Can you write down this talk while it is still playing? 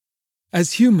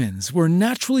As humans, we're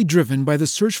naturally driven by the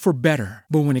search for better.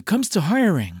 But when it comes to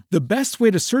hiring, the best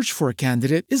way to search for a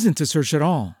candidate isn't to search at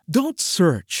all. Don't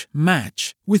search,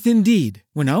 match with Indeed.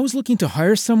 When I was looking to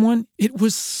hire someone, it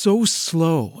was so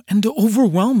slow and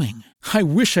overwhelming. I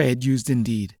wish I had used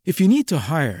Indeed. If you need to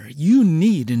hire, you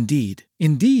need Indeed.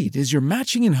 Indeed is your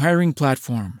matching and hiring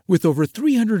platform with over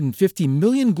 350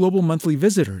 million global monthly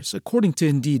visitors, according to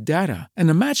Indeed data, and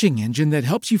a matching engine that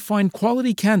helps you find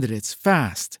quality candidates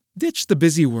fast. Ditch the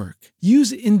busy work.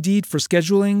 Use Indeed for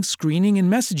scheduling, screening,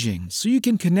 and messaging so you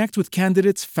can connect with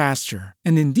candidates faster.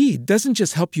 And Indeed doesn't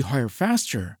just help you hire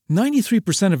faster.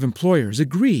 93% of employers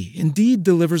agree Indeed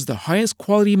delivers the highest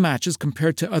quality matches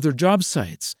compared to other job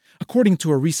sites, according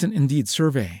to a recent Indeed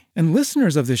survey. And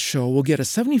listeners of this show will get a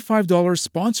 $75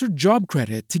 sponsored job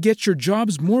credit to get your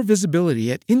jobs more visibility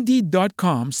at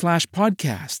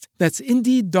Indeed.com/podcast. That's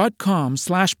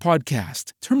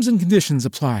Indeed.com/podcast. Terms and conditions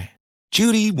apply.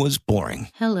 Judy was boring.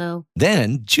 Hello.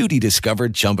 Then Judy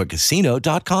discovered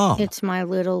ChumbaCasino.com. It's my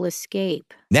little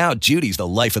escape. Now Judy's the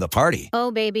life of the party. Oh,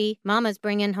 baby, mama's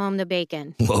bringing home the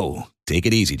bacon. Whoa, take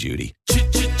it easy, Judy.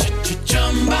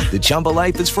 The Chumba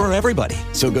life is for everybody.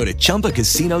 So go to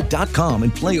ChumbaCasino.com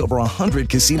and play over 100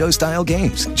 casino-style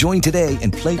games. Join today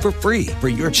and play for free for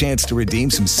your chance to redeem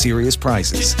some serious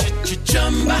prizes.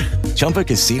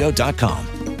 ChumbaCasino.com.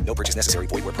 No purchase necessary.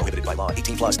 Void where prohibited by law.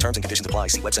 18+ terms and conditions apply.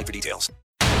 See website for details.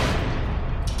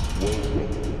 Welcome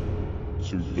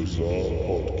to Bizarre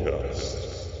Podcast.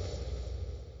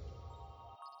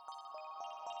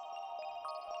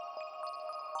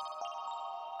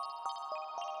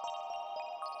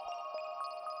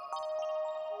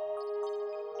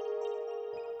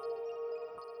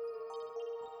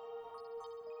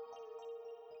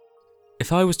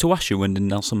 If I was to ask you when did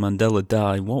Nelson Mandela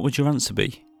die, what would your answer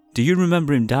be? Do you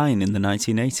remember him dying in the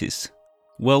 1980s?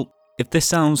 Well, if this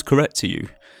sounds correct to you,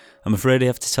 I'm afraid I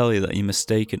have to tell you that you're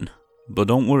mistaken. But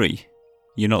don't worry,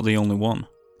 you're not the only one.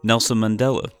 Nelson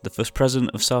Mandela, the first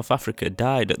president of South Africa,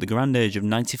 died at the grand age of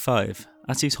 95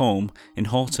 at his home in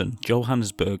Houghton,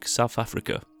 Johannesburg, South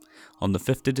Africa, on the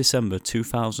 5th of December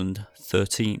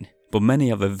 2013. But many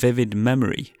have a vivid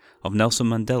memory of Nelson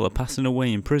Mandela passing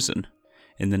away in prison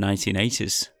in the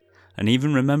 1980s, and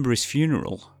even remember his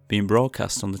funeral being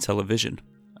broadcast on the television.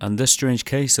 And this strange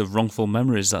case of wrongful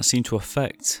memories that seemed to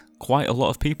affect quite a lot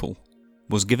of people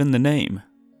was given the name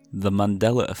the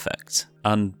Mandela Effect.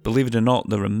 And believe it or not,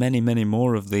 there are many, many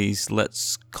more of these,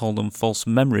 let's call them false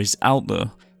memories, out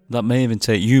there that may even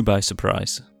take you by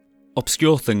surprise.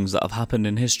 Obscure things that have happened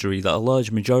in history that a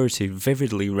large majority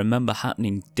vividly remember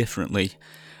happening differently.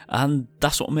 And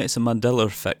that's what makes the Mandela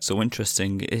Effect so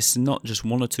interesting. It's not just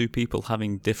one or two people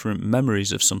having different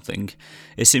memories of something.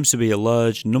 It seems to be a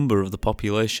large number of the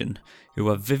population who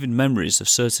have vivid memories of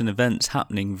certain events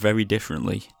happening very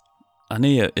differently. And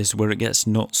here is where it gets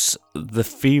nuts. The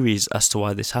theories as to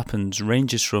why this happens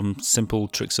ranges from simple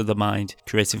tricks of the mind,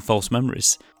 creating false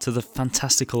memories, to the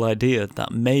fantastical idea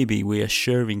that maybe we are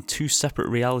sharing two separate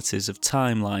realities of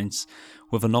timelines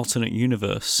with an alternate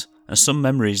universe, and some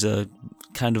memories are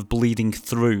kind of bleeding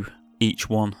through each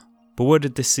one. But where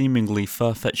did this seemingly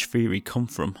far-fetched theory come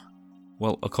from?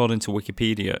 Well, according to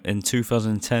Wikipedia, in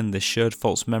 2010 this shared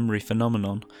false memory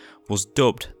phenomenon was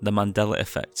dubbed the Mandela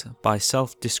Effect by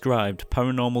self-described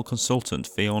paranormal consultant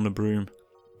Fiona Broom.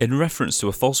 In reference to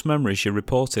a false memory she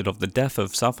reported of the death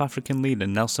of South African leader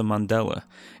Nelson Mandela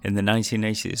in the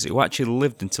 1980s, who actually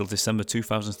lived until December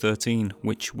 2013,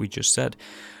 which we just said,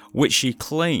 which she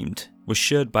claimed was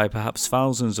shared by perhaps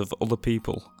thousands of other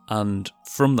people. And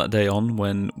from that day on,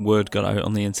 when word got out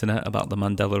on the internet about the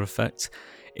Mandela Effect,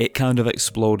 it kind of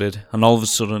exploded, and all of a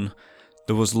sudden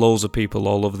there was loads of people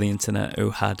all over the internet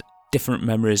who had different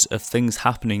memories of things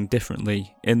happening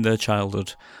differently in their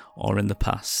childhood or in the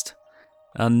past.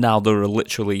 And now there are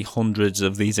literally hundreds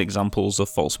of these examples of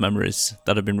false memories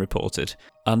that have been reported.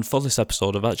 And for this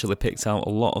episode I've actually picked out a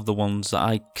lot of the ones that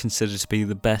I consider to be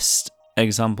the best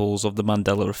examples of the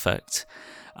Mandela Effect,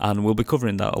 and we'll be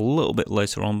covering that a little bit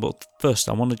later on. But first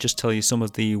I want to just tell you some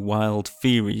of the wild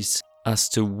theories as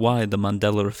to why the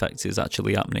Mandela Effect is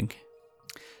actually happening.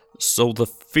 So the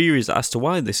theories as to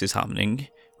why this is happening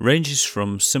ranges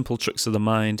from simple tricks of the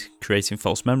mind, creating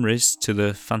false memories, to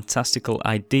the fantastical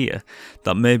idea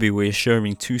that maybe we're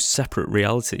sharing two separate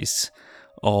realities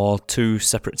or two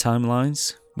separate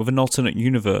timelines with an alternate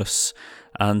universe,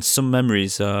 and some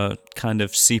memories are kind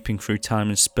of seeping through time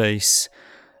and space,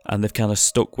 and they've kind of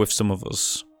stuck with some of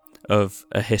us of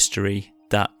a history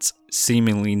that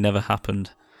seemingly never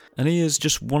happened. And here's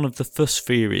just one of the first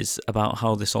theories about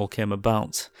how this all came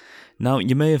about. Now,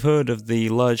 you may have heard of the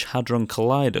Large Hadron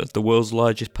Collider, the world's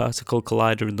largest particle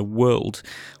collider in the world,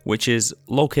 which is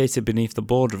located beneath the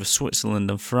border of Switzerland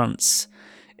and France.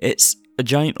 It's a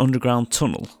giant underground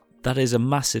tunnel that is a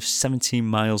massive 17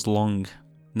 miles long.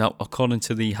 Now, according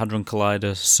to the Hadron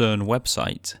Collider CERN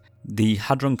website, the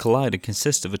Hadron Collider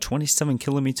consists of a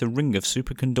 27-kilometer ring of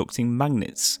superconducting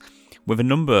magnets with a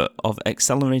number of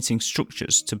accelerating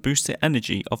structures to boost the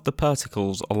energy of the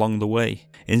particles along the way.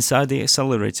 Inside the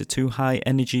accelerator, 2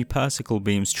 high-energy particle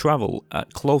beams travel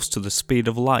at close to the speed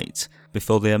of light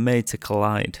before they are made to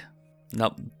collide.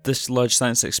 Now, this large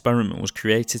science experiment was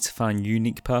created to find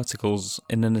unique particles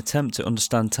in an attempt to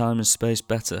understand time and space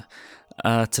better.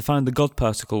 To find the God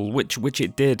particle, which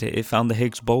it did. It found the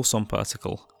Higgs boson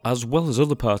particle, as well as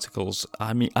other particles.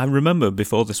 I remember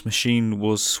before this machine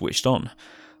was switched on,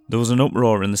 there was an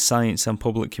uproar in the science and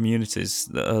public communities.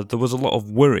 There was a lot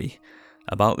of worry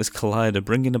about this collider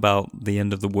bringing about the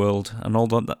end of the world, and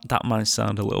although that might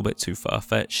sound a little bit too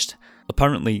far-fetched,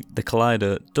 apparently the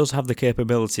collider does have the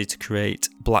capability to create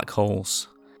black holes.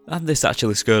 And this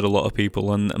actually scared a lot of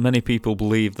people, and many people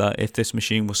believe that if this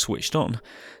machine was switched on,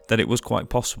 that it was quite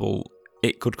possible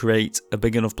it could create a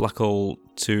big enough black hole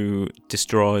to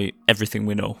destroy everything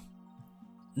we know.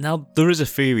 Now, there is a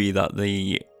theory that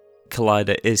the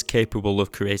collider is capable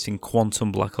of creating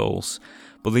quantum black holes,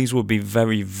 but these would be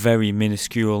very, very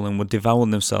minuscule and would devour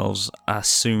themselves as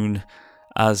soon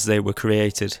as they were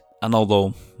created. And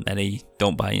although many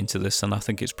don't buy into this, and I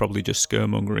think it's probably just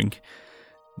scaremongering,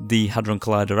 the Hadron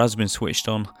Collider has been switched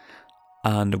on,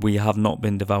 and we have not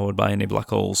been devoured by any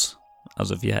black holes as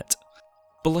of yet.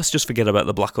 But let's just forget about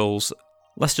the black holes.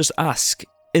 Let's just ask,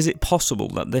 is it possible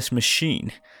that this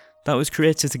machine that was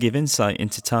created to give insight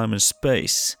into time and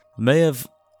space may have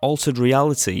altered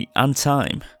reality and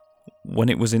time when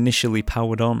it was initially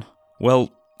powered on?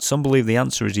 Well, some believe the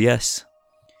answer is yes.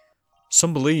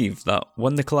 Some believe that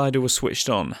when the collider was switched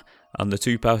on and the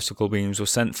 2 particle beams were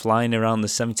sent flying around the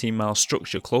 17-mile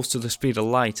structure close to the speed of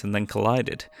light and then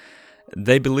collided,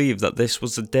 they believe that this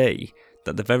was the day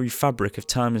that the very fabric of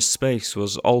time and space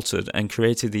was altered and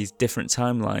created these different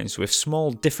timelines with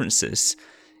small differences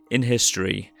in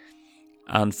history.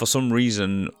 And for some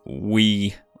reason,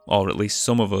 we, or at least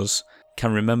some of us,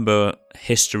 can remember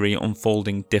history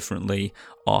unfolding differently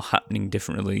or happening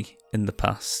differently in the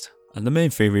past. And the main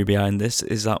theory behind this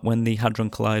is that when the Hadron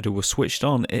Collider was switched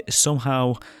on, it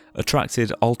somehow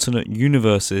attracted alternate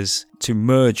universes to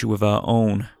merge with our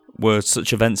own, where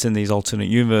such events in these alternate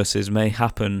universes may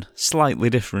happen slightly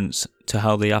different to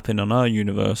how they happen on our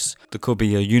universe. There could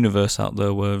be a universe out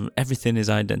there where everything is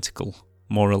identical,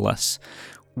 more or less,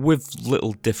 with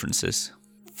little differences.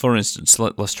 For instance,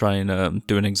 let's try and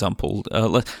do an example.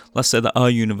 Let's say that our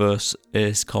universe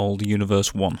is called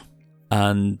Universe 1,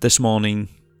 and this morning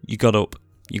you got up,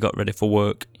 you got ready for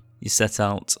work, you set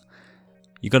out,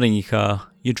 you got in your car,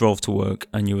 you drove to work,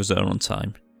 and you was there on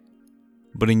time.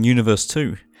 But in Universe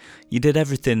 2, you did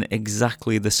everything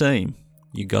exactly the same.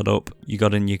 You got up, you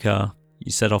got in your car,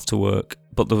 you set off to work,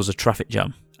 but there was a traffic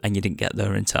jam, and you didn't get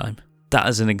there in time. That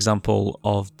is an example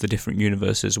of the different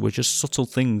universes where just subtle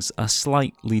things are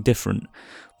slightly different,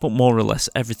 but more or less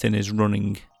everything is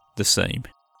running the same.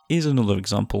 Here's another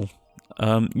example.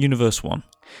 Universe 1.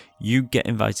 You get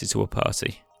invited to a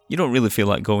party. You don't really feel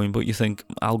like going, but you think,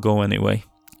 I'll go anyway.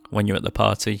 When you're at the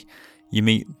party, you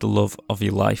meet the love of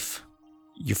your life.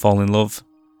 You fall in love,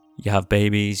 you have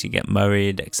babies, you get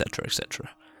married, etc, etc.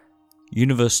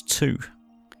 Universe 2.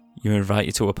 You're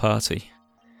invited to a party.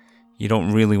 You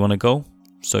don't really want to go,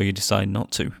 so you decide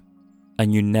not to.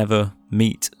 And you never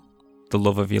meet the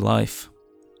love of your life.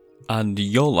 And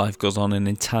your life goes on an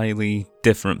entirely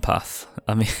different path.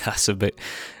 I mean, it's a bit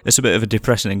of a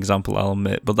depressing example, I'll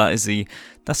admit, but that's the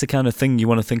kind of thing you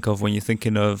want to think of when you're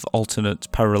thinking of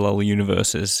alternate parallel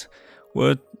universes,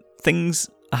 where things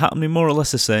are happening more or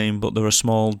less the same, but there are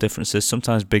small differences,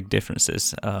 sometimes big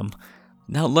differences.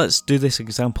 Now let's do this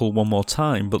example one more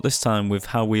time, but this time with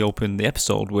how we opened the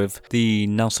episode with the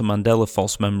Nelson Mandela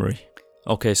false memory.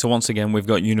 Okay, so once again we've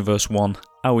got Universe 1,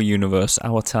 our universe,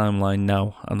 our timeline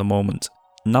now at the moment.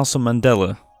 Nelson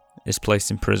Mandela is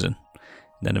placed in prison.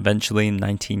 Then eventually in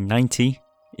 1990,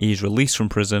 he's released from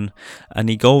prison and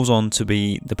he goes on to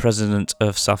be the president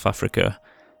of South Africa.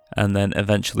 And then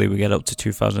eventually we get up to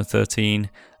 2013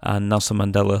 and Nelson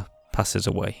Mandela passes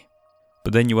away.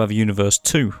 But then you have Universe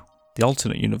 2, the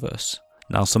alternate universe.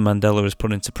 Nelson Mandela is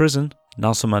put into prison.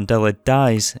 Nelson Mandela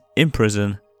dies in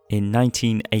prison in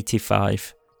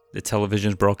 1985. The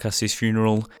televisions broadcast his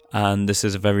funeral, and this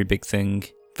is a very big thing,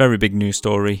 very big news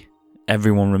story.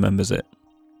 Everyone remembers it.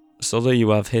 So there you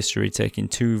have history taking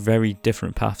two very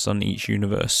different paths on each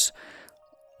universe.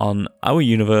 On our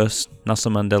universe,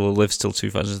 Nelson Mandela lives till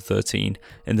 2013.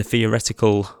 In the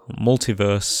theoretical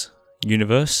multiverse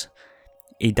universe,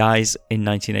 he dies in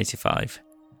 1985.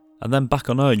 And then back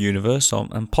on our universe,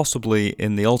 and possibly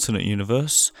in the alternate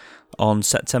universe, on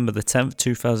September the 10th,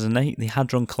 2008, the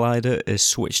Hadron Collider is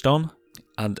switched on,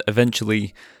 and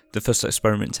eventually the first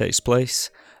experiment takes place,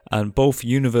 and both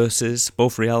universes,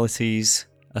 both realities,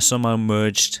 are somehow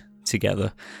merged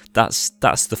together. That's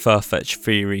the far-fetched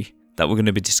theory that we're going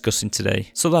to be discussing today.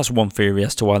 So that's one theory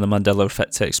as to why the Mandela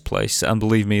effect takes place, and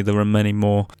believe me, there are many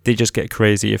more. They just get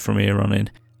crazier from here on in.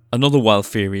 Another wild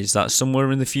theory is that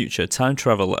somewhere in the future, time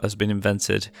travel has been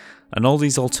invented, and all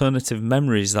these alternative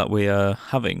memories that we are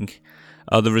having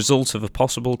are the result of a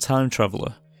possible time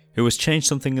traveller who has changed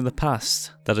something in the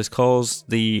past that has caused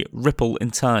the ripple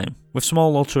in time, with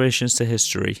small alterations to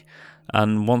history,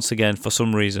 and once again, for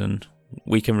some reason,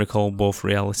 we can recall both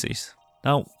realities.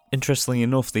 Now, interestingly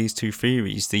enough, these two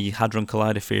theories, the Hadron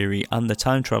Collider theory and the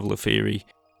time traveller theory,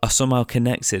 are somehow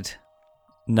connected.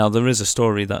 Now, there is a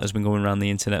story that has been going around the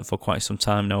internet for quite some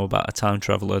time now about a time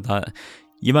traveller that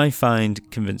you may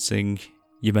find convincing,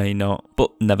 you may not,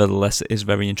 but nevertheless it is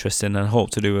very interesting, and I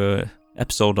hope to do an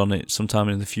episode on it sometime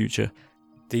in the future.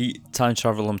 The time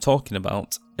traveller I'm talking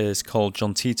about is called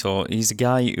John Titor. He's a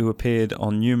guy who appeared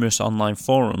on numerous online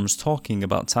forums talking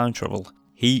about time travel.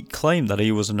 He claimed that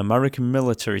he was an American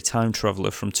military time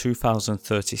traveller from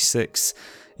 2036.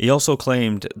 He also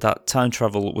claimed that time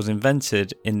travel was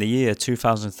invented in the year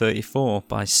 2034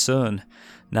 by CERN.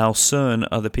 Now, CERN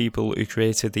are the people who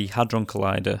created the Hadron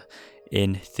Collider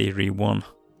in Theory 1.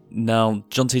 Now,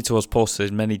 John Titor has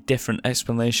posted many different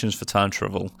explanations for time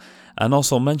travel, and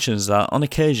also mentions that on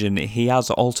occasion he has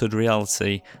altered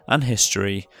reality and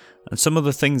history, and some of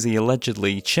the things he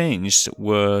allegedly changed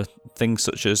were things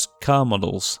such as car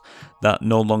models that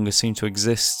no longer seem to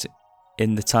exist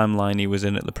in the timeline he was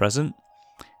in at the present,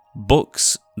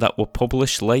 books that were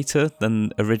published later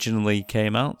than originally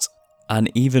came out,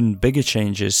 and even bigger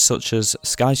changes such as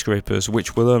skyscrapers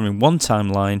which were there in one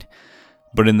timeline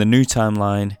but in the new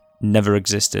timeline never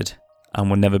existed and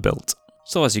were never built.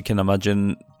 So as you can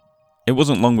imagine, it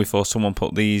wasn't long before someone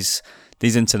put these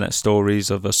internet stories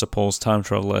of a supposed time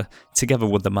traveller together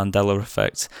with the Mandela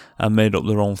effect and made up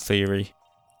their own theory.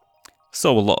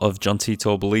 So a lot of John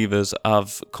Titor believers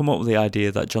have come up with the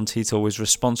idea that John Titor is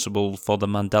responsible for the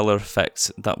Mandela effect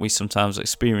that we sometimes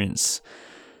experience,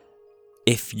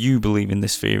 if you believe in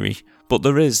this theory. But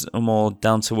there is a more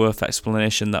down-to-earth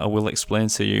explanation that I will explain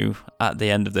to you at the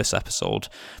end of this episode.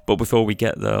 But before we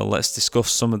get there, let's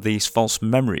discuss some of these false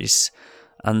memories,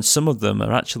 and some of them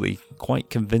are actually quite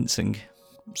convincing.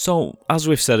 So, as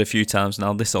we've said a few times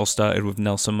now, this all started with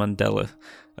Nelson Mandela,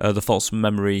 the false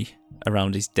memory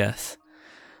around his death.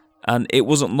 And it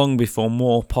wasn't long before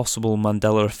more possible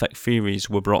Mandela effect theories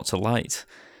were brought to light.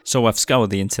 So I've scoured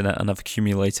the internet and I've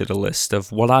accumulated a list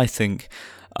of what I think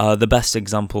are the best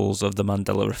examples of the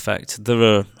Mandela effect. There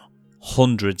are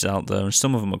hundreds out there, and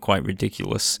some of them are quite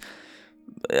ridiculous.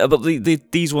 But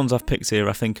these ones I've picked here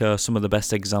I think are some of the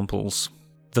best examples.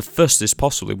 The first is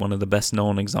possibly one of the best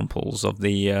known examples of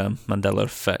the Mandela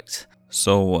effect.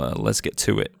 So let's get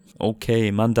to it. Okay,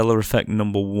 Mandela effect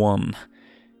number 1.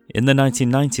 In the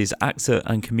 1990s, actor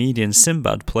and comedian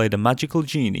Sinbad played a magical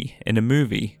genie in a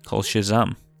movie called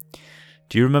Shazam.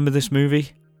 Do you remember this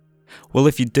movie? Well,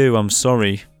 if you do, I'm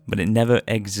sorry, but it never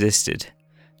existed.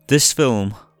 This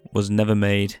film was never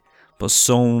made, but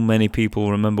so many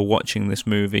people remember watching this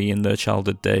movie in their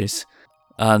childhood days.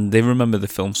 And they remember the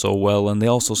film so well, and they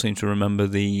also seem to remember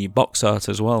the box art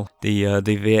as well, the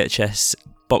VHS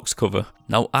box cover.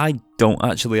 Now, I don't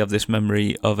actually have this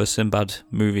memory of a Sinbad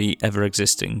movie ever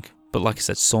existing, but like I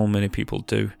said, so many people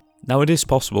do. Now, it is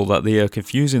possible that they are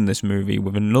confusing this movie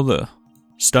with another,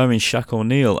 starring Shaq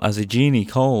O'Neal as a genie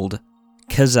called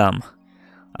Kazam.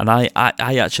 And I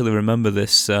actually remember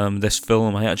this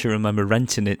film. I actually remember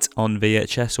renting it on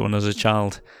VHS when I was a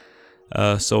child.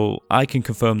 So I can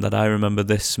confirm that I remember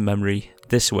this memory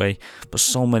this way, but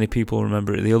so many people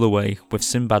remember it the other way, with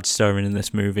Sinbad starring in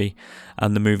this movie,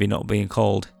 and the movie not being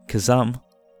called Kazam,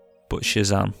 but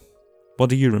Shazam. What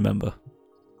do you remember?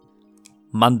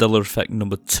 Mandela effect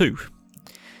number 2.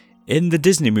 In the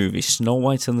Disney movie Snow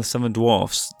White and the Seven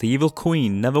Dwarfs, the evil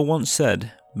queen never once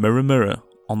said, "Mirror, mirror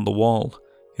on the wall,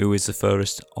 who is the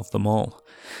fairest of them all?"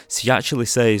 She actually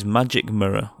says, "Magic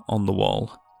mirror on the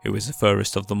wall, who is the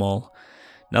fairest of them all."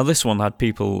 Now, this one had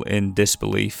people in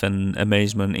disbelief and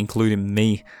amazement, including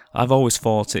me. I've always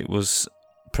thought it was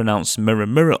pronounced "mirror,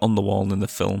 mirror on the wall" in the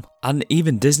film. And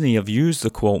even Disney have used the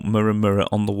quote "mirror, mirror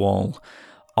on the wall"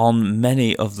 on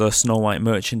many of the Snow White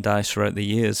merchandise throughout the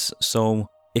years. So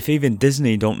if even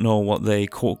Disney don't know what they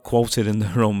quoted in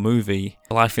their own movie,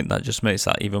 well, I think that just makes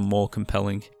that even more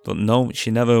compelling. But no,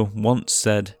 she never once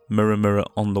said mirror, mirror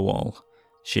on the wall.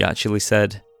 She actually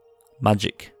said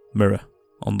magic mirror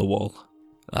on the wall.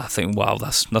 I think, wow,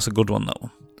 that's a good one, that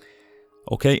one.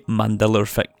 Okay, Mandela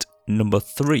effect number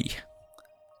 3.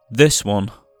 This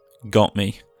one got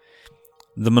me.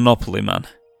 The Monopoly Man.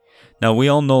 Now, we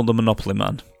all know the Monopoly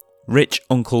Man. Rich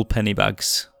Uncle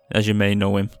Pennybags, as you may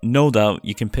know him. No doubt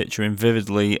you can picture him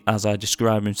vividly as I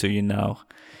describe him to you now.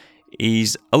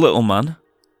 He's a little man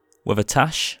with a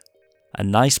tash, a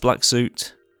nice black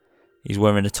suit. He's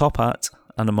wearing a top hat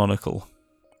and a monocle.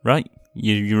 Right?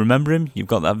 You remember him? You've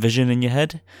got that vision in your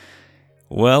head?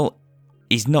 Well,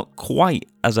 he's not quite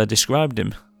as I described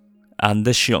him. And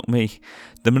this shocked me.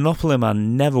 The Monopoly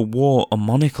Man never wore a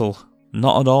monocle.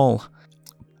 Not at all.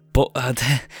 But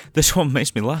this one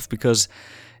makes me laugh because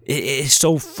it is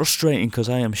so frustrating, because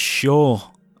I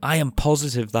am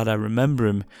positive that I remember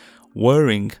him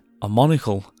wearing a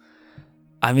monocle.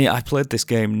 I mean, I played this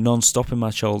game non-stop in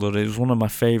my childhood. It was one of my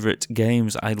favourite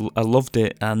games. I loved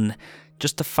it, and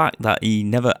just the fact that he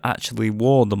never actually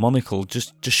wore the monocle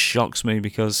just shocks me,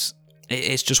 because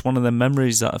it's just one of the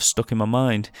memories that have stuck in my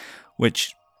mind,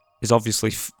 which is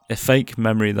obviously a fake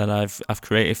memory that I've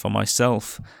created for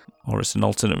myself, or it's an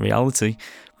alternate reality.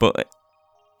 But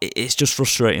it's just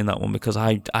frustrating, that one, because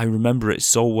I remember it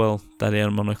so well that he had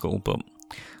a monocle, but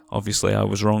obviously I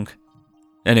was wrong.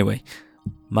 Anyway,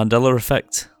 Mandela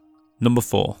effect number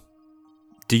 4.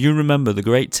 Do you remember the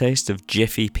great taste of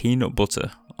Jiffy peanut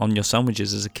butter on your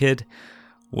sandwiches as a kid?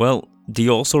 Well, do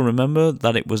you also remember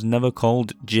that it was never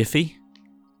called Jiffy?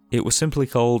 It was simply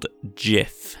called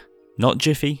Jif. Not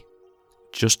Jiffy,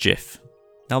 just Jif.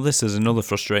 Now, this is another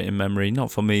frustrating memory,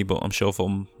 not for me, but I'm sure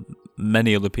for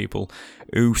many other people,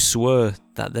 who swear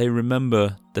that they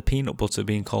remember the peanut butter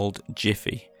being called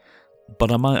Jiffy.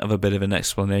 But I might have a bit of an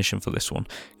explanation for this one,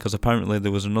 because apparently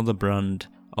there was another brand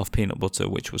of peanut butter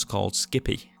which was called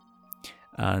Skippy.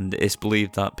 And it's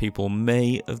believed that people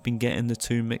may have been getting the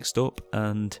two mixed up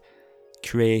and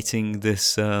creating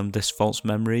this false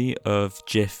memory of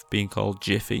Jif being called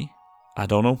Jiffy. I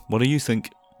don't know. What do you think?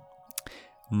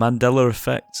 Mandela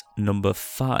effect number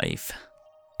 5.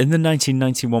 In the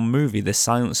 1991 movie The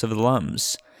Silence of the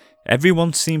Lambs,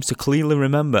 everyone seems to clearly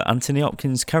remember Anthony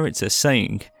Hopkins' character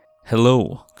saying,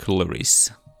 "Hello,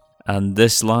 Clarice." And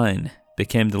this line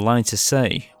became the line to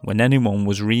say when anyone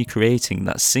was recreating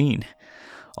that scene.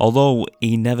 Although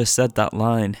he never said that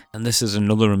line. And this is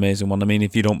another amazing one. I mean,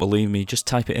 if you don't believe me, just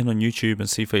type it in on YouTube and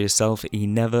see for yourself. He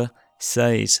never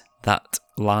says that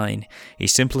line. He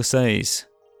simply says,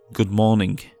 "Good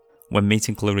morning," when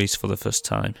meeting Clarice for the first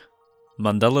time.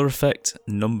 Mandela effect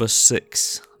number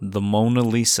 6. The Mona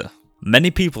Lisa. Many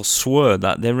people swear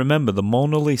that they remember the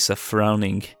Mona Lisa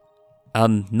frowning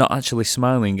and not actually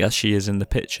smiling as she is in the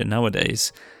picture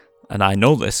nowadays. And I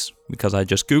know this because I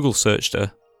just Google searched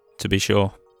her to be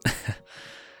sure.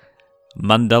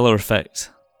 Mandela effect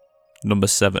number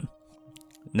 7.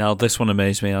 Now, this one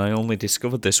amazed me, and I only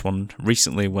discovered this one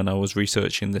recently when I was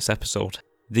researching this episode.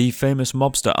 The famous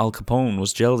mobster Al Capone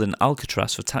was jailed in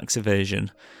Alcatraz for tax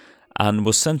evasion and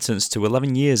was sentenced to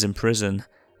 11 years in prison,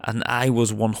 and I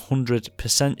was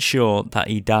 100% sure that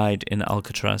he died in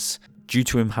Alcatraz due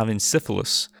to him having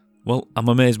syphilis. Well, I'm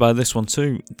amazed by this one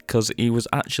too, because he was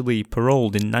actually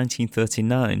paroled in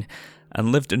 1939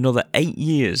 and lived another 8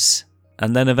 years,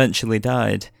 and then eventually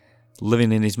died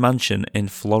living in his mansion in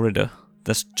Florida.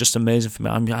 That's just amazing for me.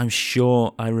 I'm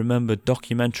sure I remember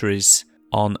documentaries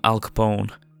on Al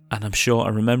Capone, and I'm sure I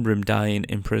remember him dying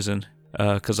in prison,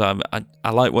 because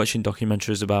I like watching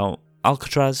documentaries about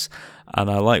Alcatraz, and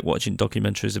I like watching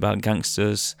documentaries about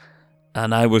gangsters,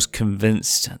 and I was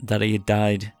convinced that he had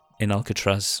died in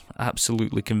Alcatraz.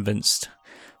 Absolutely convinced,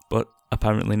 but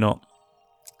apparently not.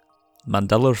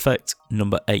 Mandela effect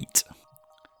number 8.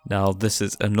 Now, this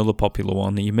is another popular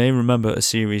one. You may remember a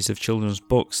series of children's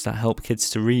books that help kids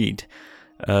to read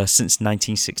since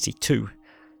 1962.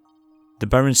 The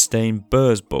Berenstain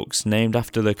Bears books, named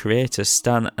after the creators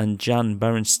Stan and Jan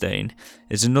Berenstain,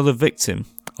 is another victim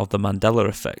of the Mandela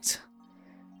effect.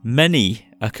 Many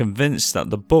are convinced that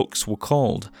the books were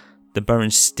called the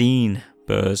Berenstain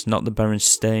Bears, not the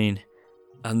Berenstain,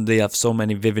 and they have so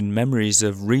many vivid memories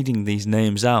of reading these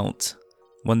names out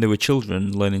when they were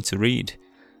children learning to read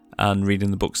and reading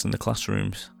the books in the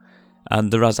classrooms.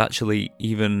 And there has actually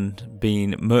even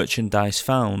been merchandise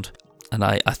found, and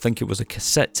I think it was a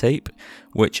cassette tape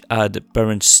which had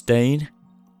Berenstain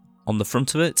on the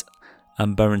front of it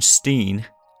and Berenstein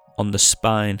on the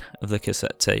spine of the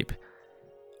cassette tape.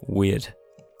 Weird.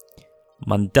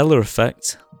 Mandela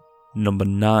Effect, number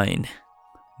 9.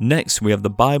 Next, we have the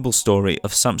Bible story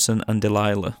of Samson and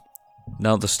Delilah.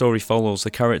 Now, the story follows the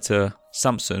character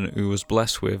Samson, who was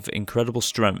blessed with incredible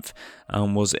strength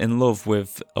and was in love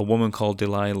with a woman called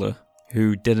Delilah,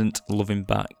 who didn't love him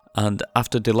back. And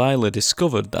after Delilah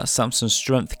discovered that Samson's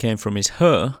strength came from his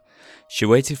hair, she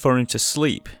waited for him to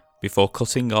sleep before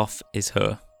cutting off his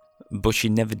hair. But she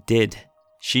never did.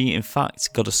 She, in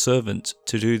fact, got a servant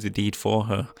to do the deed for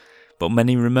her. But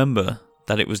many remember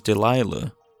that it was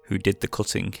Delilah who did the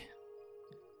cutting.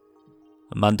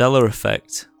 Mandela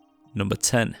Effect, number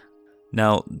 10.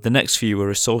 Now, the next few are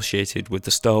associated with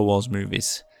the Star Wars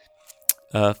movies.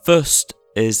 First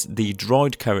is the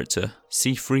droid character,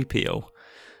 C-3PO.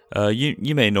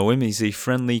 You may know him, he's the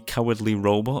friendly, cowardly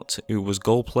robot who was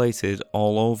gold-plated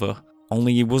all over.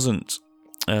 Only he wasn't.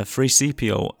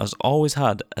 3CPO has always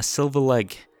had a silver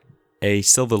leg, a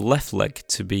silver left leg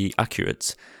to be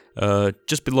accurate.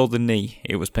 Just below the knee,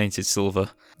 it was painted silver.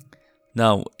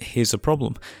 Now, here's a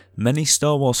problem. Many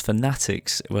Star Wars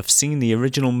fanatics who have seen the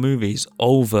original movies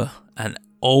over and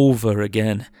over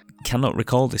again cannot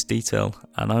recall this detail,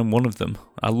 and I'm one of them.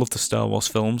 I love the Star Wars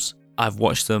films. I've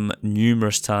watched them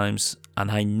numerous times, and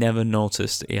I never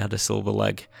noticed he had a silver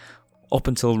leg, up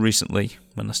until recently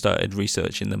when I started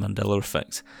researching the Mandela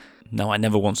Effect. Now, I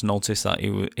never once noticed that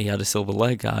he had a silver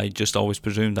leg. I just always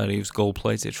presumed that he was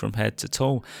gold-plated from head to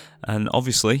toe, and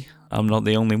obviously, I'm not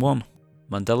the only one.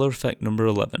 Mandela Effect number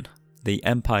 11, The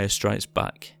Empire Strikes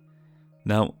Back.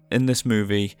 Now, in this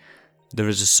movie, there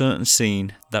is a certain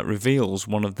scene that reveals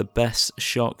one of the best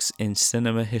shocks in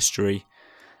cinema history,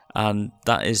 and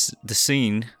that is the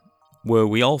scene where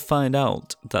we all find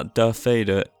out that Darth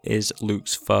Vader is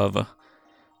Luke's father.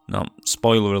 Now,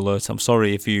 spoiler alert, I'm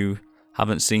sorry if you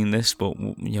haven't seen this, but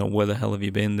where the hell have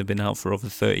you been? They've been out for over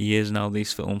 30 years now,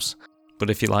 these films. But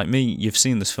if you're like me, you've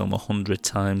seen this film 100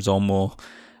 times or more,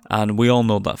 and we all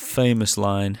know that famous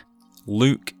line,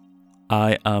 Luke,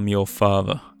 I am your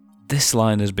father. This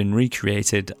line has been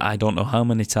recreated I don't know how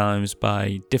many times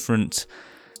by different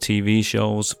TV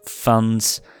shows,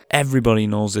 fans, everybody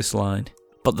knows this line.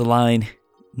 But the line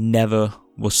never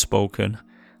was spoken.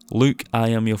 Luke, I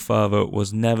am your father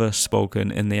was never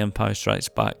spoken in The Empire Strikes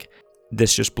Back.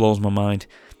 This just blows my mind.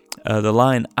 The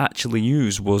line actually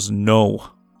used was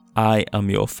no, I am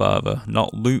your father.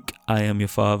 Not Luke, I am your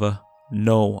father.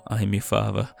 No, I am your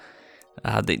father.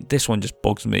 This one just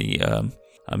bugs me.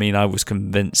 I was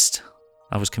convinced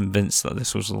that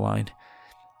this was the line.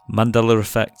 Mandela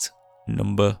Effect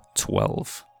number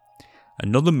 12.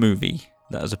 Another movie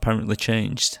that has apparently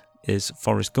changed is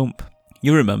Forrest Gump.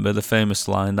 You remember the famous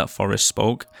line that Forrest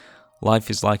spoke, life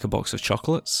is like a box of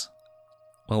chocolates?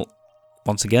 Well,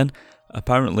 once again,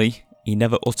 apparently he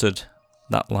never uttered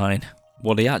that line.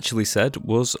 What he actually said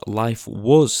was life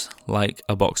was like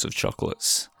a box of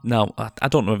chocolates. Now, I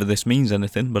don't know whether this means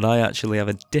anything, but I actually have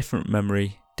a different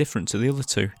memory, different to the other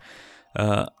two.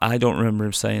 I don't remember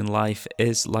him saying life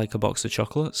is like a box of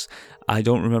chocolates. I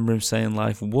don't remember him saying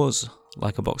life was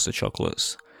like a box of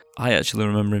chocolates. I actually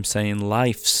remember him saying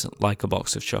life's like a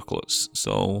box of chocolates.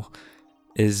 So,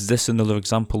 is this another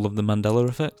example of the Mandela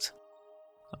Effect?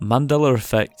 Mandela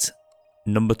Effect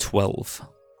number 12.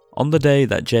 On the day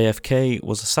that JFK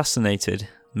was assassinated,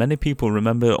 many people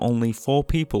remember only 4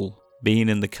 people being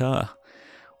in the car,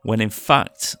 when in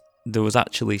fact there was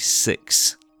actually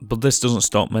 6. But this doesn't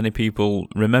stop many people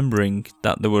remembering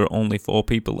that there were only 4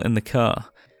 people in the car.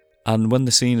 And when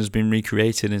the scene has been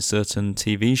recreated in certain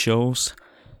TV shows,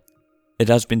 it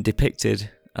has been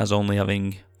depicted as only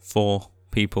having 4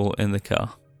 people in the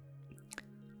car.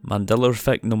 Mandela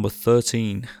Effect number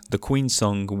 13, the Queen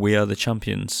song We Are the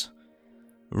Champions.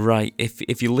 Right,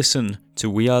 if you listen to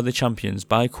We Are the Champions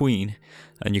by Queen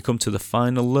and you come to the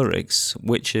final lyrics,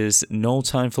 which is No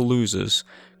Time for Losers,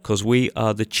 'cause we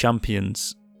are the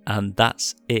champions, and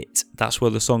that's it. That's where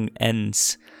the song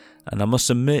ends. And I must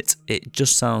admit, it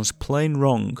just sounds plain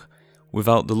wrong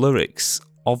without the lyrics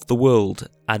of the world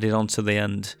added on to the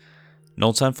end.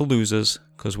 No time for losers,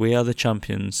 'cause we are the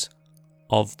champions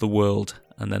of the world,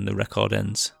 and then the record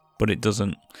ends. But it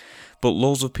doesn't. But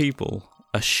loads of people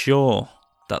are sure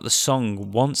that the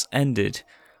song once ended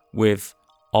with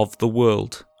of the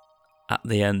world at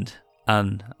the end,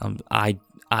 and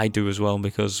I do as well,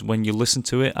 because when you listen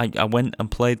to it, I went and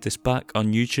played this back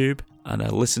on YouTube and I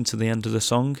listened to the end of the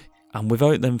song, and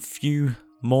without them few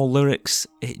more lyrics,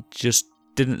 it just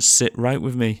didn't sit right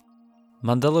with me.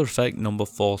 Mandela Effect number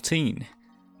 14.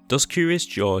 Does Curious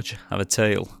George have a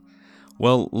tail?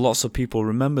 Well, lots of people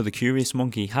remember the Curious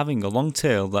Monkey having a long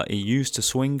tail that he used to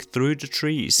swing through the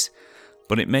trees.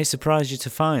 But it may surprise you to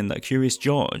find that Curious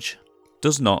George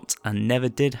does not and never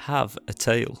did have a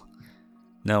tail.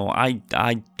 Now,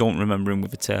 I don't remember him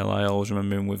with a tail, I always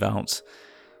remember him without.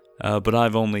 But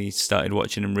I've only started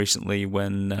watching him recently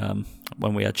when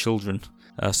we had children,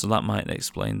 so that might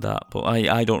explain that. But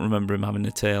I don't remember him having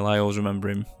a tail, I always remember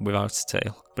him without a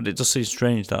tail. But it does seem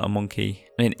strange that a monkey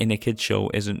in a kid's show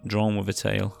isn't drawn with a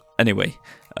tail. Anyway,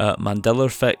 Mandela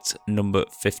Effect number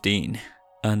 15.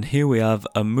 And here we have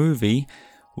a movie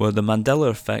where the Mandela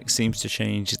Effect seems to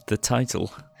change the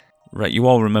title. Right, you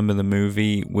all remember the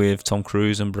movie with Tom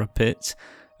Cruise and Brad Pitt,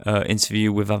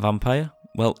 Interview with a Vampire?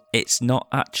 Well, it's not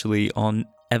actually on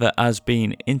Ever Has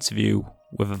Been Interview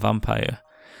with a Vampire.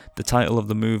 The title of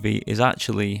the movie is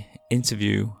actually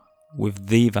Interview with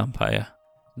the Vampire.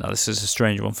 Now, this is a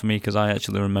strange one for me because I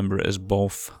actually remember it as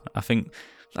both.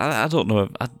 I don't know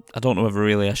if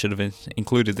really I should have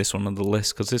included this one on the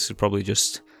list because this is probably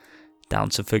just down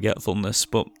to forgetfulness,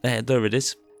 but there it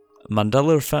is.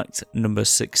 Mandela Effect number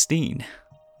 16.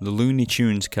 The Looney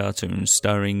Tunes cartoons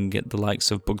starring the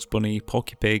likes of Bugs Bunny,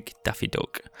 Porky Pig, Daffy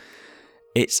Duck.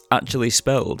 It's actually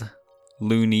spelled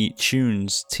Looney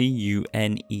Tunes,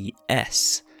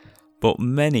 Tunes, but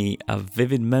many have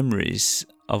vivid memories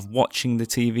of watching the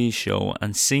TV show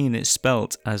and seeing it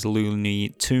spelt as Looney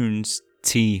Tunes,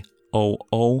 Toons,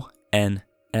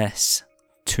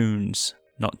 Tunes,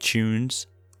 not tunes,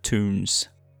 tunes.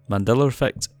 Mandela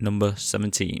Effect number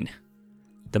 17.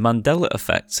 The Mandela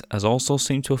Effect has also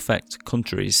seemed to affect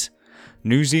countries,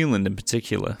 New Zealand in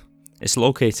particular. It's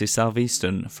located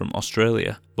southeastern from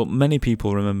Australia, but many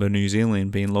people remember New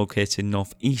Zealand being located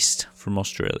northeast from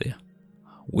Australia.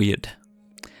 Weird.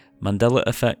 Mandela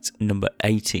Effect number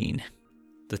 18.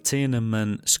 The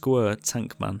Tiananmen Square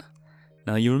Tank Man.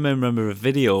 Now, you remember a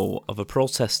video of a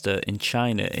protester in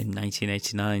China in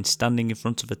 1989 standing in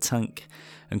front of a tank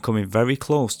and coming very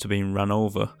close to being ran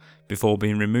over before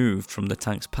being removed from the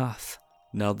tank's path.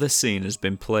 Now, this scene has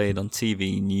been played on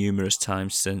TV numerous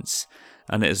times since,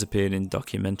 and it has appeared in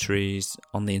documentaries,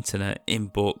 on the internet, in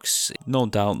books. No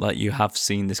doubt that you have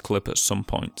seen this clip at some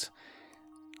point.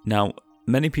 Now,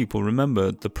 many people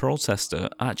remember the protester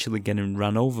actually getting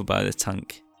ran over by the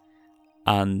tank,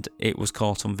 and it was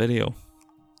caught on video.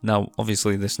 Now,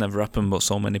 obviously this never happened, but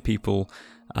so many people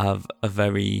have a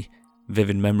very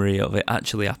vivid memory of it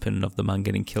actually happening, of the man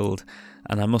getting killed.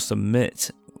 And I must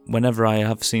admit, whenever I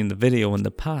have seen the video in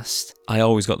the past, I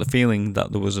always got the feeling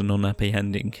that there was an unhappy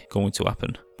ending going to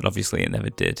happen, but obviously it never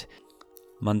did.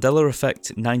 Mandela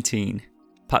Effect 19.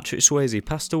 Patrick Swayze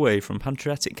passed away from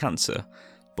pancreatic cancer,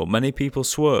 but many people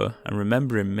swear and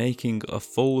remember him making a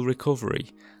full recovery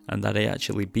and that he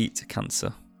actually beat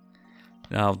cancer.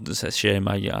 Now, it's a shame,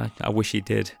 I wish he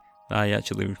did. I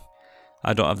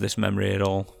don't have this memory at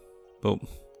all, but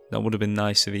that would have been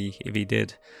nice if he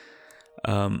did.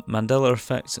 Mandela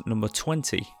Effect number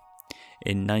 20.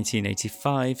 In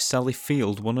 1985, Sally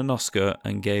Field won an Oscar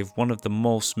and gave one of the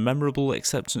most memorable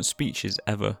acceptance speeches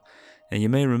ever. And you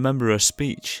may remember her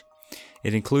speech.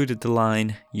 It included the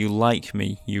line, "You like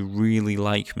me, you really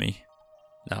like me."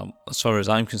 Now, as far as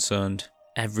I'm concerned,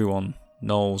 everyone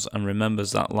knows and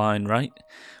remembers that line, right?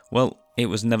 Well, it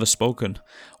was never spoken.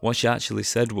 What she actually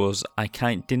said was, "I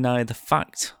can't deny the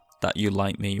fact that you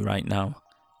like me right now.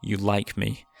 You like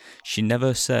me." She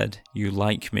never said, "You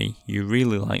like me, you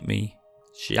really like me."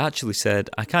 She actually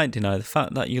said, "I can't deny the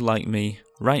fact that you like me.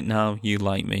 Right now, you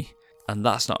like me." And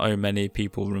that's not how many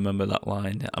people remember that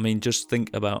line. I mean, just think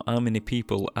about how many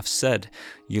people have said,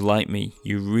 "You like me,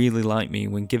 you really like me,"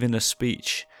 when giving a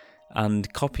speech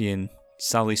and copying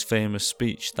Sally's famous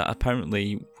speech that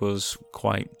apparently was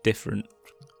quite different.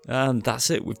 And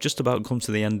that's it, we've just about come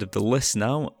to the end of the list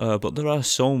now, but there are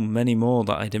so many more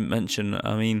that I didn't mention.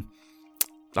 I mean,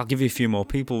 I'll give you a few more.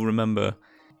 People remember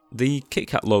the Kit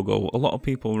Kat logo. A lot of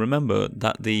people remember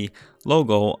that the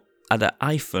logo had an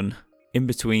hyphen in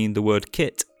between the word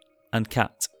kit and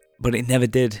cat, but it never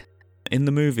did. In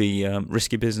the movie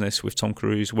Risky Business with Tom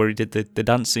Cruise, where he did the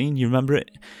dance scene, you remember it?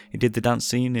 He did the dance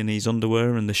scene in his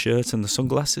underwear and the shirt and the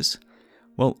sunglasses.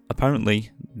 Well,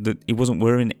 apparently he wasn't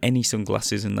wearing any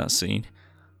sunglasses in that scene,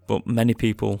 but many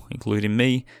people, including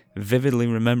me, vividly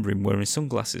remember him wearing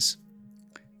sunglasses.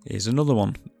 Here's another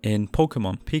one. In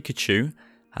Pokemon, Pikachu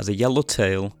has a yellow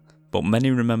tail, but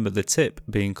many remember the tip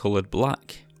being coloured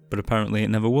black, but apparently it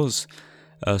never was.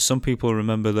 Some people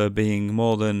remember there being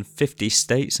more than 50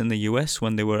 states in the US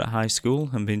when they were at high school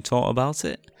and being taught about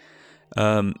it.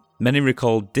 Many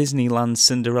recall Disneyland's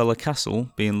Cinderella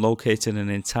Castle being located in an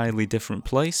entirely different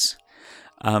place.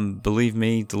 Believe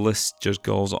me, the list just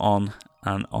goes on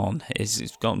and on.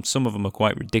 It's got, some of them are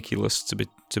quite ridiculous,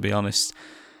 to be honest,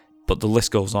 but the list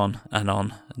goes on and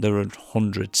on. There are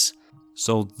hundreds.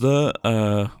 So there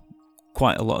are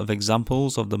quite a lot of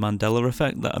examples of the Mandela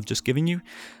effect that I've just given you.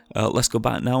 Let's go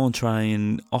back now and try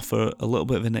and offer a little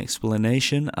bit of an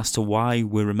explanation as to why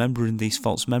we're remembering these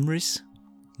false memories.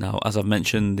 Now, as I've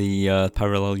mentioned, the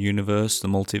parallel universe, the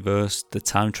multiverse, the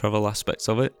time travel aspects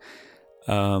of it,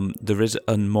 there is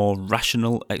a more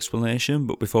rational explanation,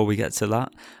 but before we get to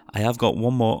that, I have got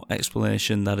one more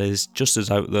explanation that is just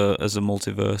as out there as the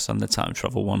multiverse and the time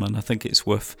travel one, and I think it's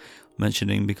worth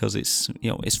mentioning because it's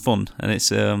fun and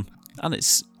it's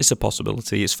a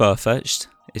possibility. It's far-fetched.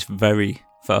 It's very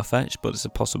far-fetched, but it's a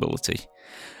possibility.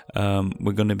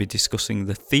 We're going to be discussing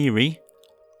the theory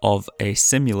of a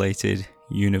simulated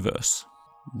universe.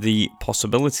 The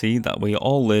possibility that we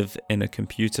all live in a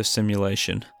computer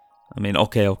simulation. I mean,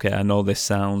 okay, I know this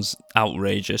sounds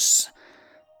outrageous.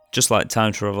 Just like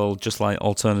time travel, just like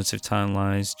alternative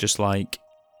timelines, just like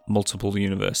multiple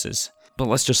universes. But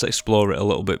let's just explore it a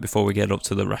little bit before we get up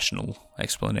to the rational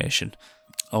explanation.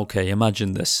 Okay,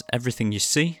 imagine this. Everything you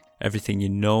see, everything you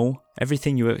know,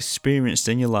 everything you experienced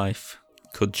in your life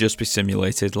could just be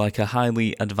simulated like a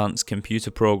highly advanced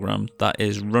computer program that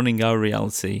is running our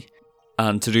reality.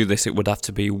 And to do this, it would have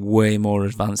to be way more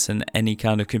advanced than any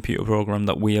kind of computer program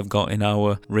that we have got in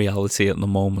our reality at the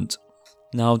moment.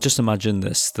 Now, just imagine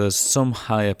this. There's some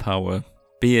higher power,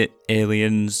 be it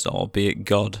aliens or be it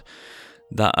God,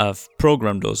 that have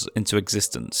programmed us into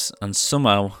existence, and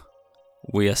somehow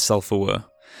we are self-aware.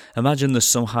 Imagine there's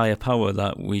some higher power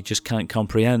that we just can't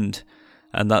comprehend,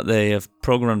 and that they have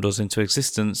programmed us into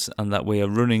existence, and that we are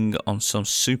running on some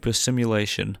super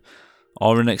simulation,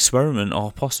 or an experiment,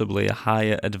 or possibly a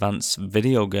higher advanced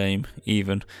video game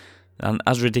even. And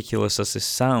as ridiculous as this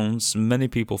sounds, many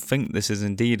people think this is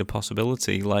indeed a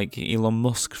possibility. Like Elon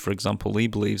Musk, for example, he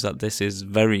believes that this is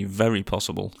very, very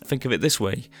possible. Think of it this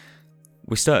way.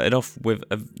 We started off with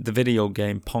the video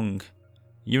game Pong.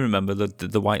 You remember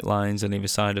the white lines on either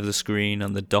side of the screen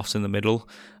and the dot in the middle,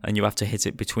 and you have to hit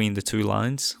it between the two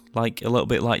lines, like a little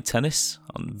bit like tennis.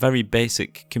 A very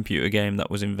basic computer game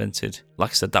that was invented. Like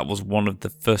I said, that was one of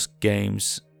the first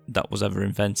games that was ever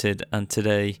invented, and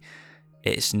today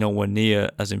it's nowhere near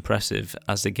as impressive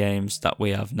as the games that we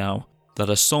have now, that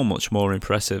are so much more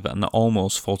impressive and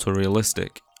almost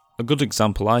photorealistic. A good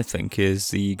example, I think, is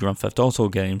the Grand Theft Auto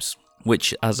games,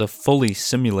 which has a fully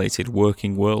simulated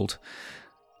working world.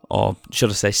 Or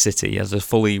should I say city, as a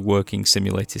fully working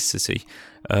simulated city.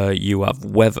 You have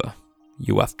weather,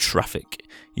 you have traffic,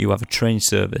 you have a train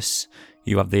service,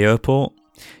 you have the airport,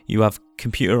 you have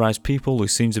computerized people who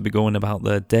seem to be going about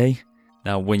their day.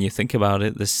 Now, when you think about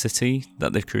it, the city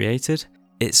that they've created,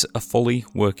 it's a fully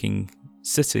working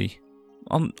city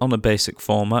on a basic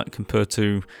format compared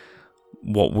to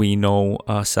what we know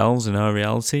ourselves in our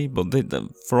reality, but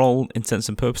for all intents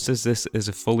and purposes, this is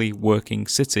a fully working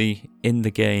city in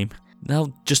the game.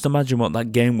 Now, just imagine what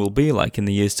that game will be like in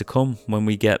the years to come when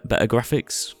we get better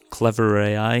graphics, cleverer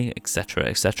AI, etc.,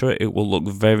 etc. It will look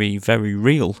very, very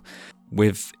real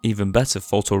with even better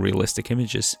photorealistic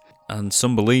images. And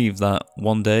some believe that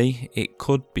one day it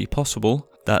could be possible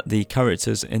that the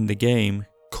characters in the game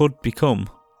could become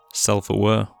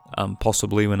self-aware. And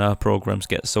possibly when our programs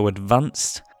get so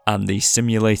advanced and the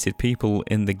simulated people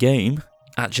in the game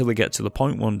actually get to the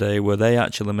point one day where they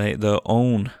actually make their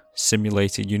own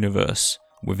simulated universe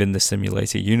within the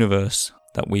simulated universe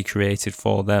that we created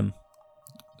for them.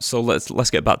 So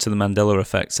let's get back to the Mandela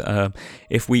effect.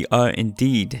 If we are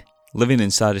indeed living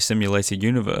inside a simulated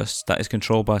universe that is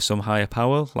controlled by some higher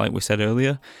power, like we said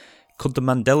earlier, could the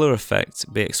Mandela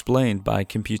effect be explained by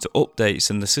computer updates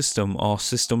in the system, or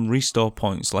system restore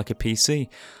points like a PC,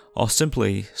 or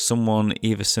simply someone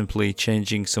either simply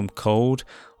changing some code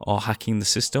or hacking the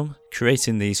system,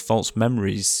 creating these false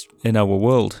memories in our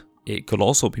world? It could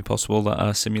also be possible that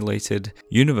our simulated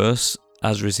universe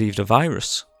has received a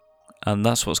virus, and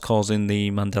that's what's causing the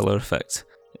Mandela effect.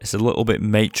 It's a little bit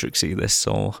matrixy, this,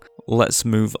 so let's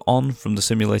move on from the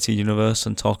simulated universe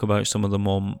and talk about some of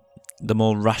the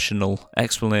more rational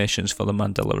explanations for the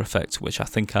Mandela effect, which I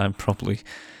think I'm probably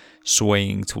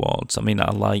swaying towards. Don't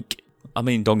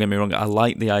get me wrong, I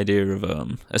like the idea of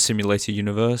a simulated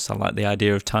universe. I like the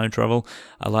idea of time travel.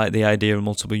 I like the idea of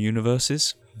multiple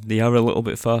universes. They are a little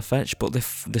bit far-fetched, but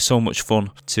they're so much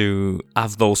fun to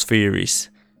have those theories.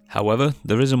 However,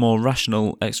 there is a more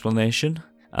rational explanation,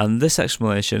 and this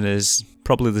explanation is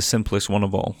probably the simplest one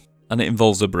of all. And it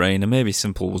involves the brain, and maybe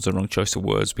simple was the wrong choice of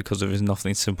words because there is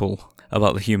nothing simple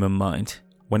about the human mind.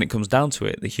 When it comes down to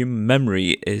it, the human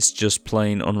memory is just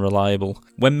plain unreliable.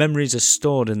 When memories are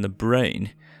stored in the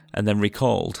brain and then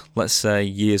recalled, let's say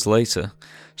years later,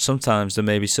 sometimes there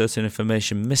may be certain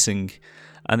information missing,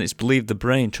 and it's believed the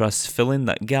brain tries to fill in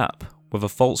that gap with a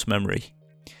false memory.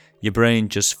 Your brain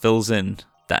just fills in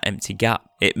that empty gap.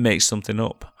 It makes something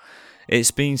up.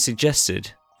 It's been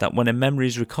suggested that when a memory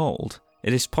is recalled,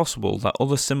 it is possible that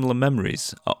other similar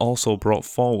memories are also brought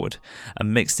forward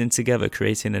and mixed in together,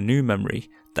 creating a new memory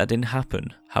that didn't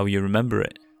happen how you remember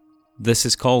it. This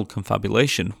is called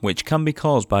confabulation, which can be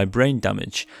caused by brain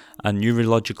damage and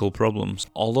neurological problems,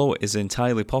 although it is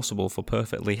entirely possible for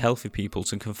perfectly healthy people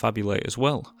to confabulate as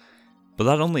well. But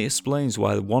that only explains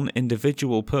why one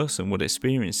individual person would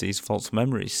experience these false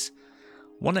memories.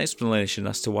 One explanation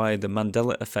as to why the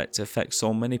Mandela effect affects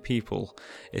so many people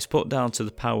is put down to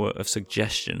the power of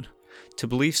suggestion, to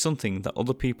believe something that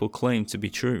other people claim to be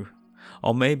true.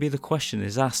 Or maybe the question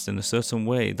is asked in a certain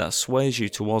way that sways you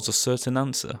towards a certain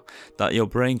answer that your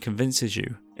brain convinces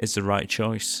you is the right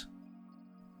choice.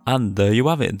 And there you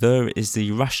have it. There is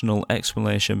the rational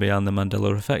explanation behind the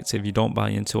Mandela effect if you don't buy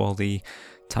into all the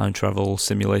time travel,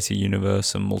 simulated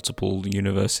universe and multiple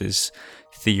universes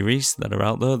theories that are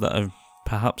out there that are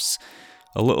perhaps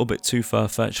a little bit too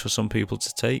far-fetched for some people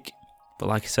to take. But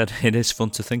like I said, it is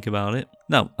fun to think about it.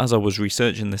 Now, as I was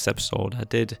researching this episode, I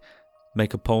did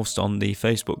make a post on the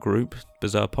Facebook group,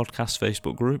 Bizarre Podcast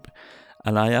Facebook group,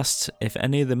 and I asked if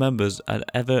any of the members had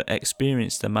ever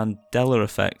experienced the Mandela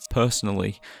effect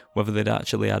personally, whether they'd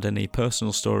actually had any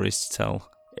personal stories to tell,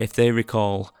 if they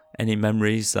recall any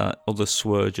memories that others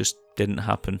swore just didn't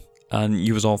happen. And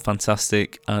you was all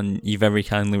fantastic, and you very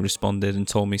kindly responded and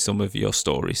told me some of your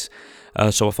stories.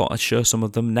 So I thought I'd share some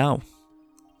of them now.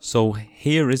 So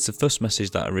here is the first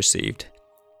message that I received.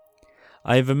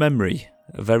 I have a memory,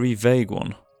 a very vague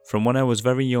one, from when I was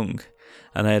very young,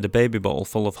 and I had a baby bottle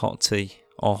full of hot tea,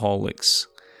 or Horlicks.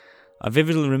 I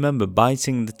vividly remember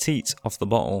biting the teat off the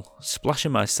bottle,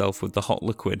 splashing myself with the hot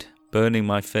liquid, burning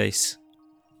my face.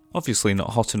 Obviously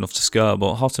not hot enough to scar,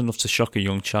 but hot enough to shock a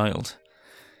young child.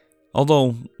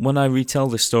 Although, when I retell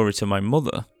this story to my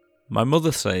mother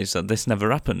says that this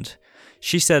never happened.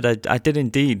 She said I did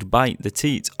indeed bite the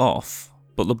teat off,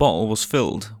 but the bottle was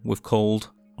filled with cold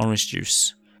orange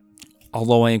juice.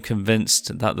 Although I am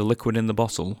convinced that the liquid in the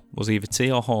bottle was either tea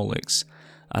or Horlicks,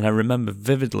 and I remember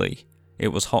vividly it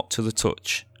was hot to the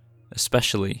touch,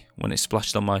 especially when it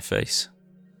splashed on my face.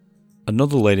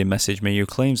 Another lady messaged me who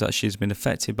claims that she's been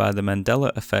affected by the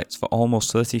Mandela effect for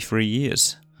almost 33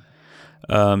 years.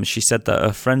 She said that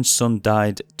her friend's son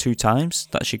died 2 times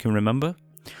that she can remember.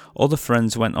 Other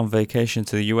friends went on vacation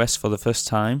to the US for the first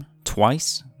time,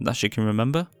 twice that she can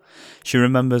remember. She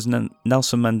remembers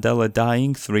Nelson Mandela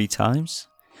dying 3 times.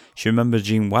 She remembers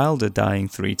Gene Wilder dying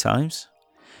 3 times.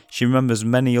 She remembers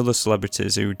many other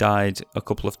celebrities who died a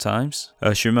couple of times.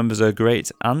 She remembers her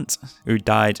great aunt who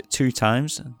died 2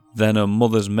 times. Then her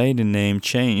mother's maiden name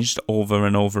changed over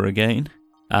and over again.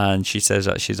 And she says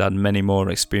that she's had many more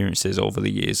experiences over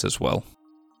the years as well.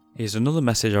 Here's another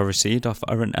message I received off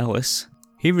Aaron Ellis.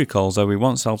 He recalls how he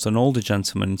once helped an older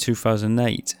gentleman in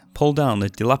 2008 pull down a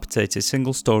dilapidated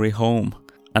single-storey home,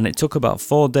 and it took about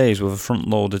 4 days with a front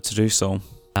loader to do so.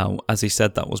 Now, as he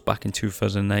said, that was back in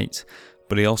 2008,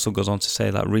 but he also goes on to say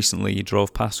that recently he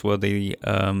drove past where the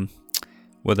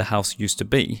house used to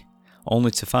be,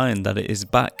 only to find that it is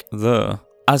back there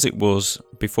as it was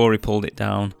before he pulled it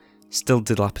down. Still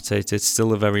dilapidated,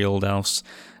 still a very old house,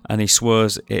 and he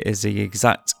swears it is the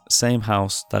exact same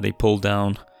house that he pulled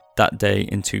down that day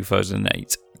in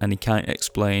 2008, and he can't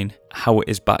explain how it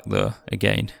is back there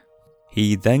again.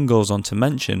 He then goes on to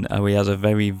mention how he has a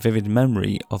very vivid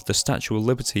memory of the Statue of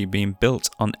Liberty being built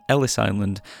on Ellis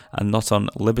Island and not on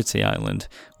Liberty Island,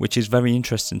 which is very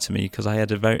interesting to me because I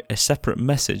had a separate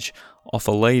message off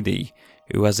a lady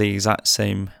who has the exact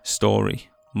same story,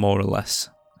 more or less.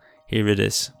 Here it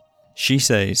is. She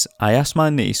says, I asked my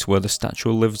niece where the Statue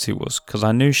of Liberty was because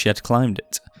I knew she had climbed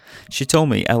it. She told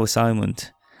me Ellis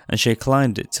Island, and she had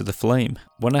climbed it to the flame.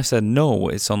 When I said no,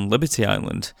 it's on Liberty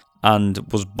Island, and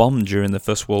was bombed during the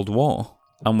First World War,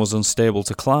 and was unstable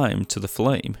to climb to the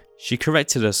flame, she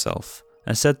corrected herself,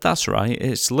 and said that's right,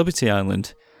 it's Liberty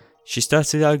Island. She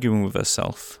started arguing with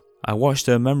herself. I watched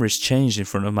her memories change in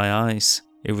front of my eyes.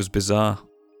 It was bizarre.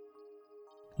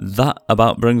 That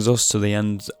about brings us to the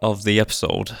end of the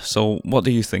episode. So what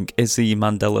do you think? Is the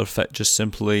Mandela effect just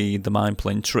simply the mind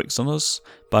playing tricks on us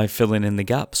by filling in the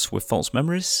gaps with false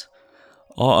memories?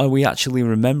 Or are we actually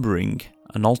remembering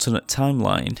an alternate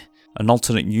timeline, an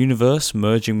alternate universe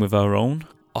merging with our own?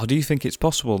 Or do you think it's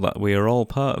possible that we are all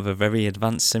part of a very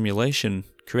advanced simulation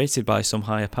created by some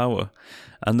higher power,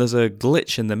 and there's a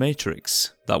glitch in the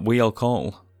matrix that we all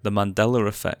call the Mandela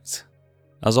effect?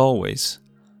 As always,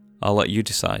 I'll let you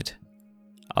decide.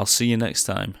 I'll see you next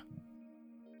time.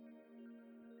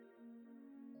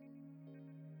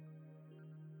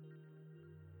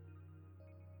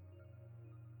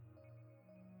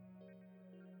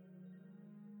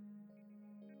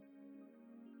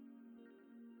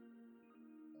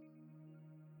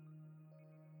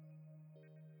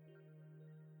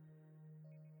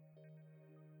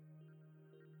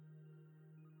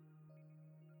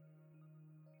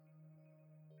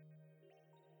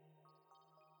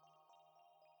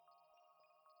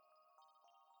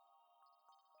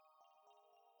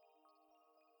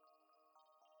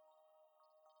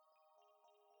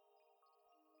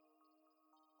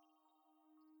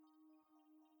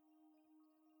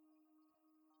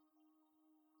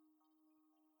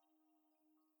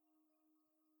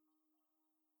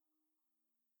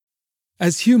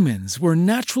 As humans, we're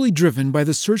naturally driven by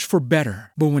the search for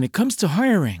better. But when it comes to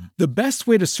hiring, the best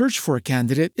way to search for a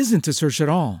candidate isn't to search at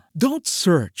all. Don't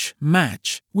search,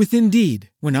 match with Indeed.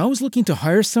 When I was looking to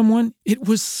hire someone, it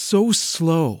was so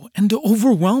slow and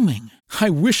overwhelming.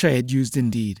 I wish I had used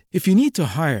Indeed. If you need to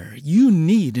hire, you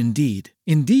need Indeed.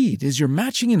 Indeed is your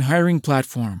matching and hiring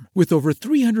platform with over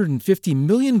 350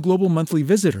 million global monthly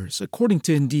visitors, according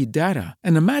to Indeed data,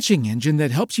 and a matching engine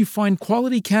that helps you find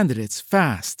quality candidates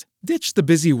fast. Ditch the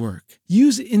busy work.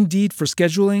 Use Indeed for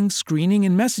scheduling, screening,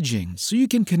 and messaging so you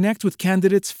can connect with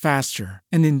candidates faster.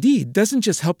 And Indeed doesn't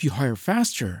just help you hire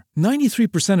faster.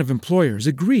 93% of employers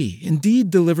agree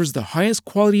Indeed delivers the highest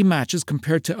quality matches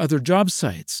compared to other job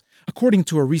sites, according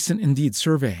to a recent Indeed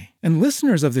survey. And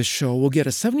listeners of this show will get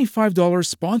a $75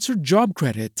 sponsored job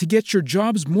credit to get your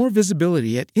jobs more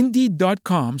visibility at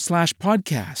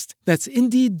Indeed.com/podcast. That's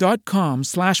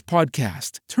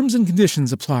Indeed.com/podcast. Terms and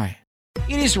conditions apply.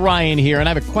 It is Ryan here, and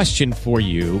I have a question for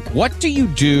you. What do you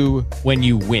do when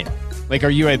you win? Like, are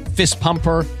you a fist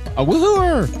pumper, a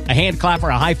woo-hooer, a hand clapper,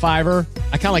 a high fiver?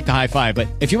 I kind of like the high five, but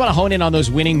if you want to hone in on those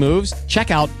winning moves,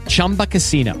 check out Chumba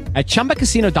Casino. At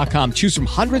ChumbaCasino.com, choose from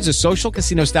hundreds of social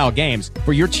casino-style games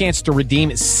for your chance to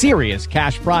redeem serious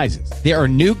cash prizes. There are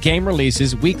new game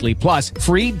releases weekly, plus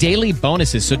free daily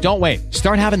bonuses. So don't wait.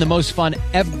 Start having the most fun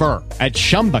ever at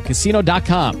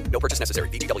ChumbaCasino.com. No purchase necessary.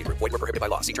 VGW Group. Void where prohibited by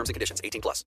law. See terms and conditions. 18+.